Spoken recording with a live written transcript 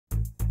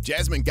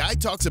Jasmine Guy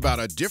talks about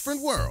a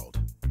different world.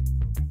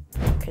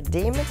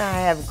 Kadeem and I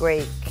have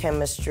great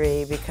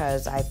chemistry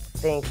because I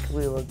think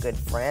we were good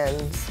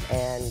friends,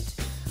 and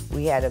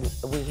we had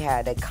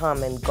a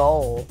common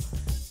goal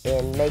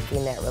in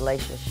making that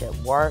relationship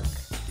work.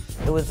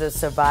 It was a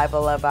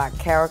survival of our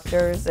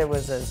characters. It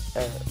was a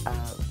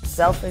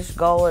selfish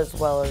goal as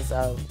well as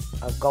a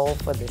goal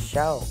for the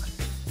show.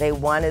 They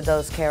wanted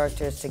those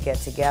characters to get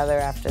together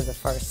after the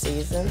first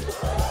season,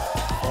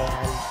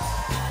 and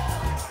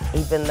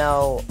even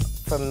though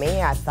for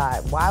me, I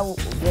thought, why,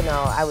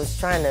 I was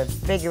trying to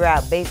figure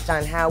out based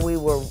on how we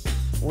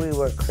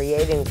were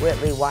creating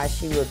Whitley, why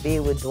she would be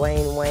with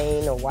Dwayne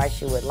Wayne or why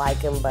she would like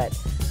him, but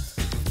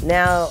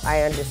now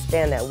I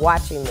understand that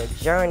watching the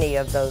journey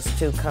of those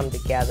two come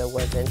together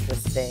was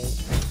interesting.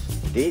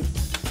 Deep.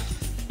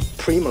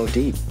 Primo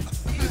deep.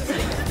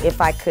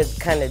 If I could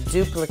kind of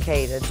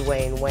duplicate a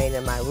Dwayne Wayne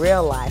in my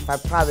real life, I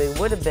probably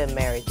would have been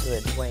married to a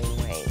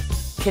Dwayne Wayne.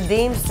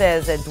 Kadeem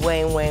says that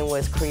Dwayne Wayne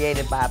was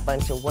created by a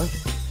bunch of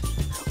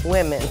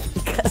women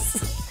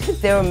because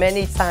there were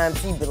many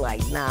times he'd be like,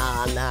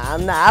 nah,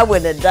 I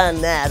wouldn't have done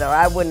that, or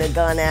I wouldn't have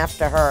gone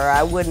after her,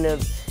 I wouldn't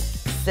have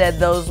said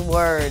those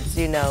words,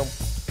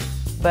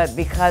 But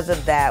because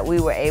of that,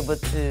 we were able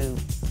to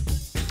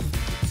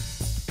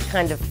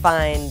kind of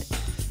find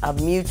a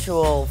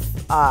mutual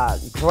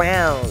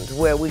ground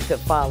where we could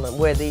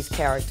where these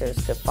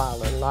characters could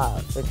fall in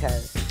love.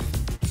 Because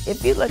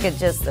if you look at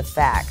just the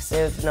facts,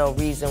 there's no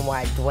reason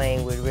why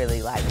Dwayne would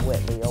really like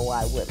Whitley or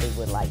why Whitley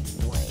would like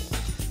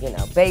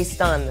Dwayne,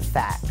 based on the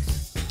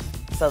facts.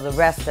 So the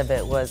rest of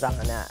it was on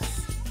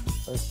us,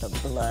 was the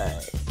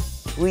blood.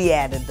 We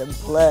added the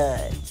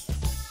blood.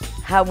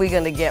 How are we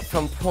gonna get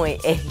from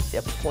point A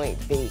to point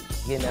B,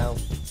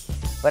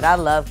 But I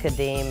love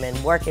Kadeem,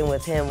 and working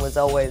with him was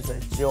always a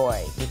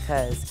joy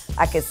because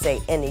I could say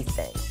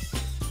anything.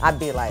 I'd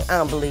be like, I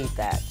don't believe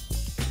that.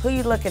 Who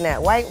you looking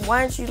at? Why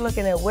aren't you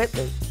looking at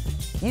Whitley?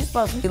 You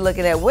supposed to be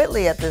looking at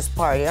Whitley at this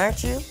party,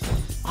 aren't you?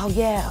 Oh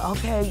yeah,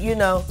 okay,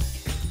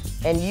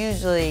 And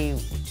usually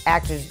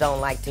actors don't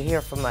like to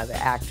hear from other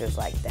actors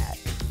like that.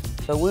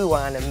 But we were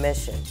on a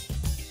mission,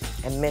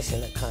 and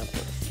mission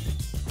accomplished.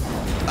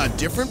 A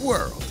Different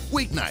World,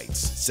 weeknights,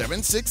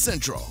 7, 6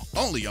 Central,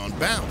 only on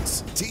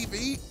Bounce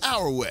TV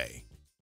Our Way.